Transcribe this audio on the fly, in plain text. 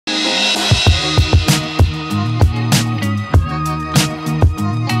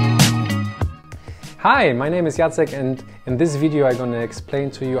Hi, my name is Jacek, and in this video I'm going to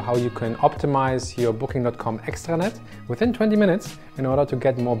explain to you how you can optimize your Booking.com extranet within 20 minutes in order to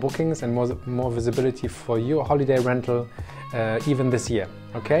get more bookings and more visibility for your holiday rental even this year,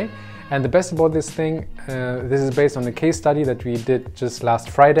 okay? And the best about this thing, this is based on a case study that we did just last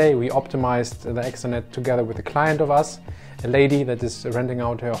Friday. We optimized the extranet together with a client of us, a lady that is renting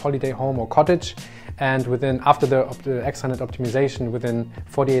out her holiday home or cottage. And after the extranet optimization, within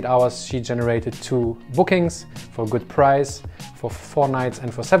 48 hours, she generated 2 bookings for a good price for 4 nights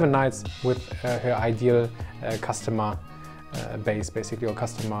and for 7 nights with her ideal customer base, basically, or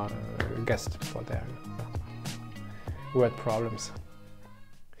customer guest for their word problems.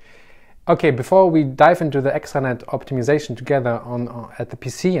 Okay, before we dive into the extranet optimization together at the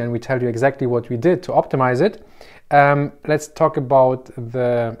PC and we tell you exactly what we did to optimize it, let's talk about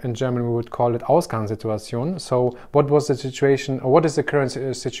in German we would call it Ausgangssituation. So what was the situation, or what is the current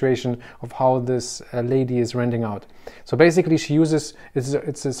situation of how this lady is renting out? So basically she uses,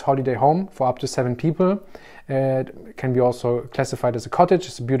 it's this holiday home for up to 7 people. It can be also classified as a cottage.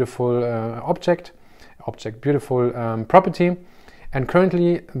 It's a beautiful beautiful property. And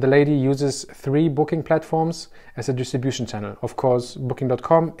currently the lady uses 3 booking platforms as a distribution channel. Of course,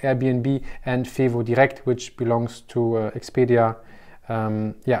 Booking.com, Airbnb and FEWO Direct, which belongs to Expedia.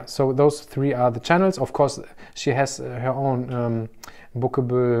 So those 3 are the channels. Of course, she has her own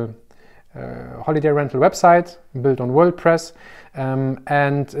bookable holiday rental website built on WordPress.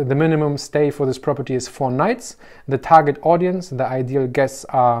 And the minimum stay for this property is 4 nights. The target audience, the ideal guests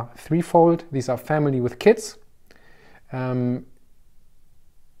are threefold. These are family with kids,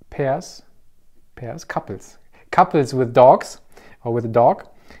 couples with dogs or with a dog,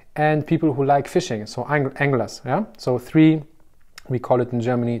 and people who like fishing, so anglers. Yeah, so 3, we call it in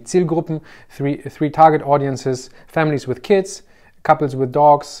Germany Zielgruppen, 3 target audiences: families with kids, couples with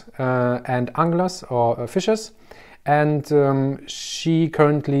dogs, and anglers or fishers. And she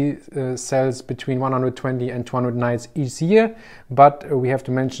currently sells between 120 and 200 nights each year, but we have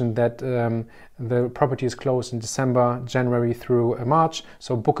to mention that the property is closed in December, January through March,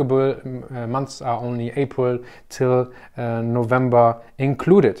 so bookable months are only April till November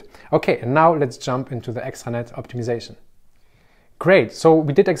included. Okay, and now let's jump into the extranet optimization. Great, so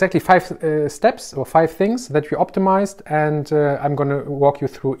we did exactly 5 steps or 5 things that we optimized, and I'm going to walk you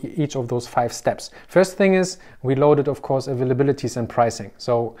through each of those 5 steps. First thing is we loaded, of course, availabilities and pricing.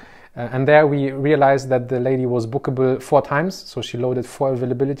 So and there we realized that the lady was bookable 4 times, so she loaded 4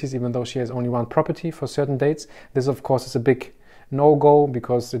 availabilities even though she has only 1 property for certain dates. This, of course, is a big no-go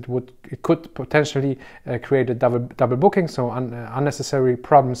because it could potentially create a double booking, so unnecessary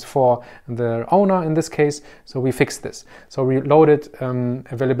problems for the owner in this case. So we fixed this. So we loaded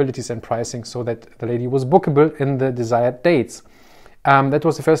availabilities and pricing so that the lady was bookable in the desired dates. That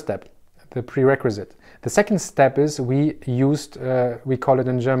was the first step, the prerequisite. The second step is we used, we call it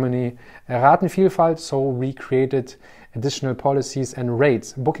in Germany, Ratenvielfalt, so we created additional policies and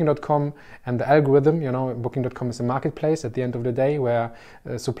rates. Booking.com and the algorithm, you know, Booking.com is a marketplace at the end of the day where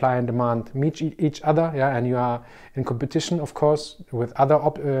supply and demand meet each other, yeah, and you are in competition, of course, with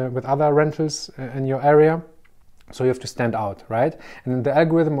other rentals in your area. So you have to stand out, right? And the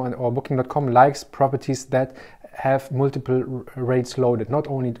algorithm or Booking.com likes properties that have multiple rates loaded, not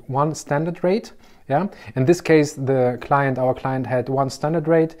only 1 standard rate. Yeah. In this case, our client had 1 standard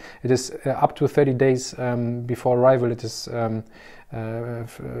rate. It is up to 30 days before arrival. It is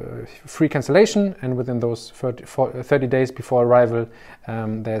free cancellation, and within those 30 days before arrival,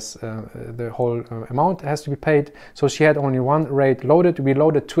 there's the whole amount has to be paid. So she had only 1 rate loaded. We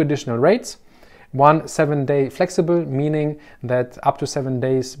loaded 2 additional rates. 1 7-day flexible, meaning that up to 7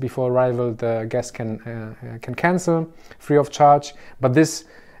 days before arrival the guest can cancel free of charge. But this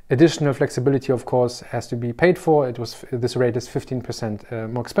additional flexibility, of course, has to be paid for. This rate is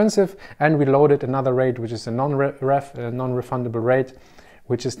 15% more expensive, and we loaded another rate which is a non-refundable rate,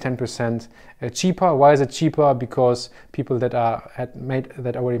 which is 10% cheaper. Why is it cheaper? Because people that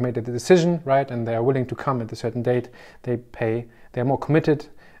already made the decision, right, and they are willing to come at a certain date, they're more committed.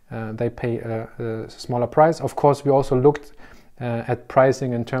 They pay a smaller price. Of course, we also looked at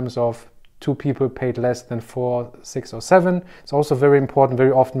pricing in terms of 2 people paid less than 4, 6 or 7. It's also very important.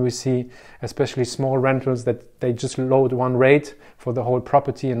 Very often we see, especially small rentals, that they just load 1 rate for the whole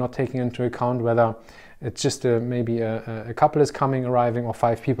property and not taking into account whether it's just maybe a couple is coming, arriving, or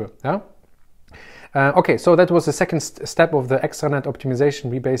 5 people. Yeah. Okay, so that was the second step of the extranet optimization.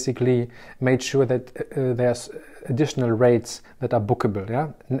 We basically made sure that there's additional rates that are bookable.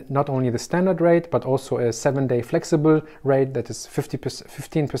 Yeah, not only the standard rate, but also a 7-day flexible rate that is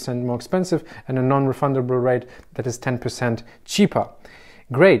 15% more expensive, and a non-refundable rate that is 10% cheaper.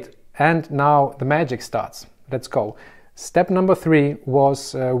 Great. and now the magic starts. Let's go. Step number 3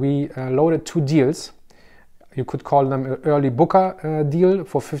 was we loaded 2 deals. You could call them an early booker deal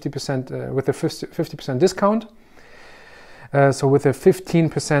for 50% with a 50% discount. So with a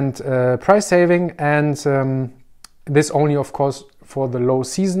 15% price saving, and this only, of course, for the low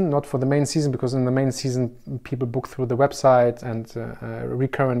season, not for the main season, because in the main season people book through the website and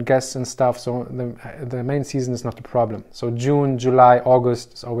recurrent guests and stuff. So the main season is not a problem. So June, July,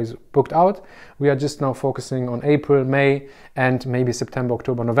 August is always booked out. We are just now focusing on April, May, and maybe September,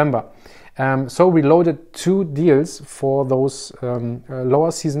 October, November. So we loaded 2 deals for those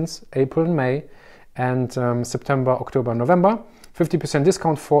lower seasons, April and May, and September, October, November. 50%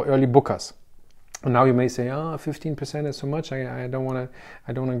 discount for early bookers. And now you may say, 15% is so much. I don't want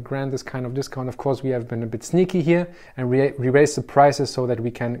to grant this kind of discount. Of course, we have been a bit sneaky here, and we raised the prices so that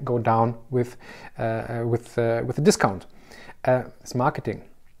we can go down with the discount. It's marketing.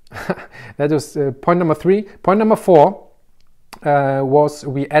 That was point number 3. Point number 4 was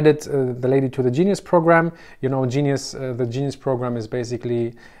we added the lady to the Genius program. You know, the Genius program is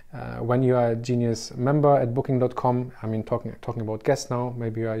basically when you are a Genius member at Booking.com. I mean, talking about guests now.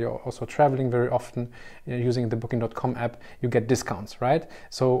 Maybe you're also traveling very often, using the Booking.com app. You get discounts, right?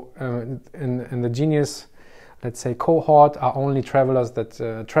 So in the Genius, let's say, cohort are only travelers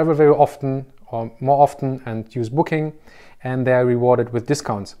that travel very often or more often and use Booking, and they are rewarded with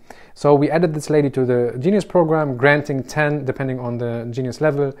discounts. So we added this lady to the Genius program, granting 10, depending on the Genius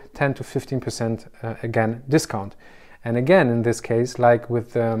level, 10 to 15% again discount. And again, in this case, like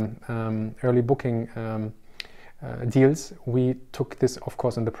with early booking deals, we took this, of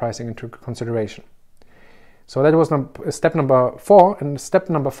course, in the pricing into consideration. So that was step number 4, and step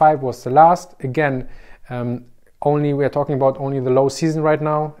number 5 was the last. Again, we are talking about only the low season right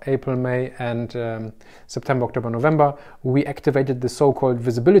now, April, May, and September, October, November. We activated the so-called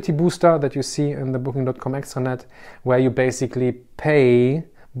visibility booster that you see in the Booking.com extranet, where you basically pay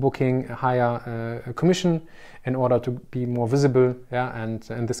Booking a higher commission in order to be more visible. Yeah, and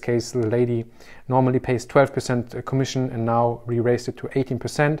in this case, the lady normally pays 12% commission, and now we raised it to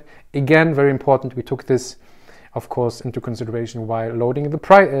 18%. Again, very important. We took this, of course, into consideration while loading the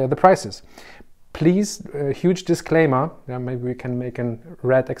prices. Please, huge disclaimer, maybe we can make a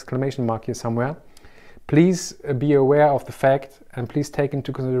red exclamation mark here somewhere. Please be aware of the fact, and please take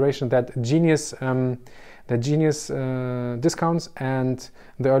into consideration that the Genius discounts and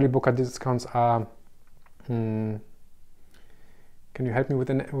the early booker discounts are, can you help me with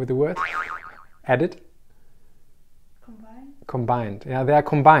the word? Added? Combined. Yeah, they are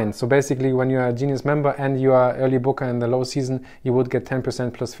combined. So basically, when you are a Genius member and you are early booker in the low season, you would get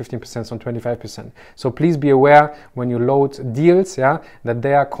 10% plus 15%, so 25%. So please be aware when you load deals, that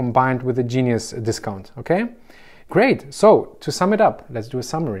they are combined with the Genius discount. Okay, great. So to sum it up, let's do a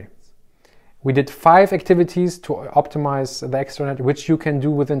summary. We did 5 activities to optimize the extranet, which you can do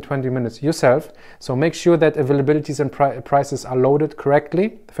within 20 minutes yourself. So make sure that availabilities and prices are loaded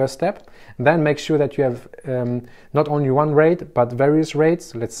correctly, the first step. And then make sure that you have not only one rate, but various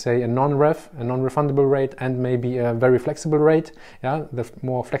rates. Let's say a non-refundable rate, and maybe a very flexible rate. Yeah, the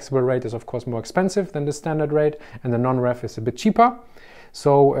more flexible rate is of course more expensive than the standard rate, and the non-ref is a bit cheaper.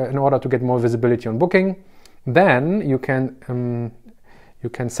 So in order to get more visibility on Booking, then you can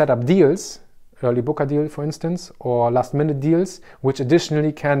set up deals. Early booker deal, for instance, or last minute deals, which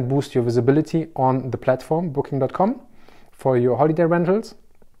additionally can boost your visibility on the platform Booking.com for your holiday rentals.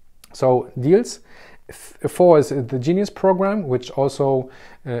 So deals. 4 is the Genius program, which also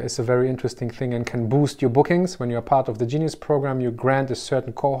is a very interesting thing and can boost your bookings. When you're part of the Genius program, you grant a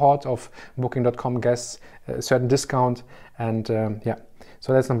certain cohort of Booking.com guests a certain discount, and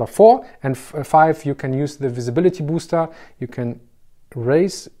so that's number 4. And 5, you can use the visibility booster. You can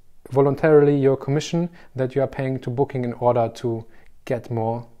raise voluntarily your commission that you are paying to Booking in order to get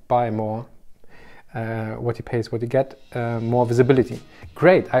more, buy more. What you pay is what you get, more visibility.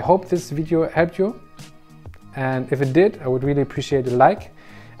 Great, I hope this video helped you, and if it did, I would really appreciate a like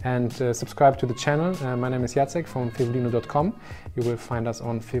and subscribe to the channel. My name is Jacek from Fewolino.com. You will find us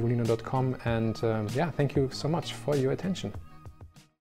on Fewolino.com, and thank you so much for your attention.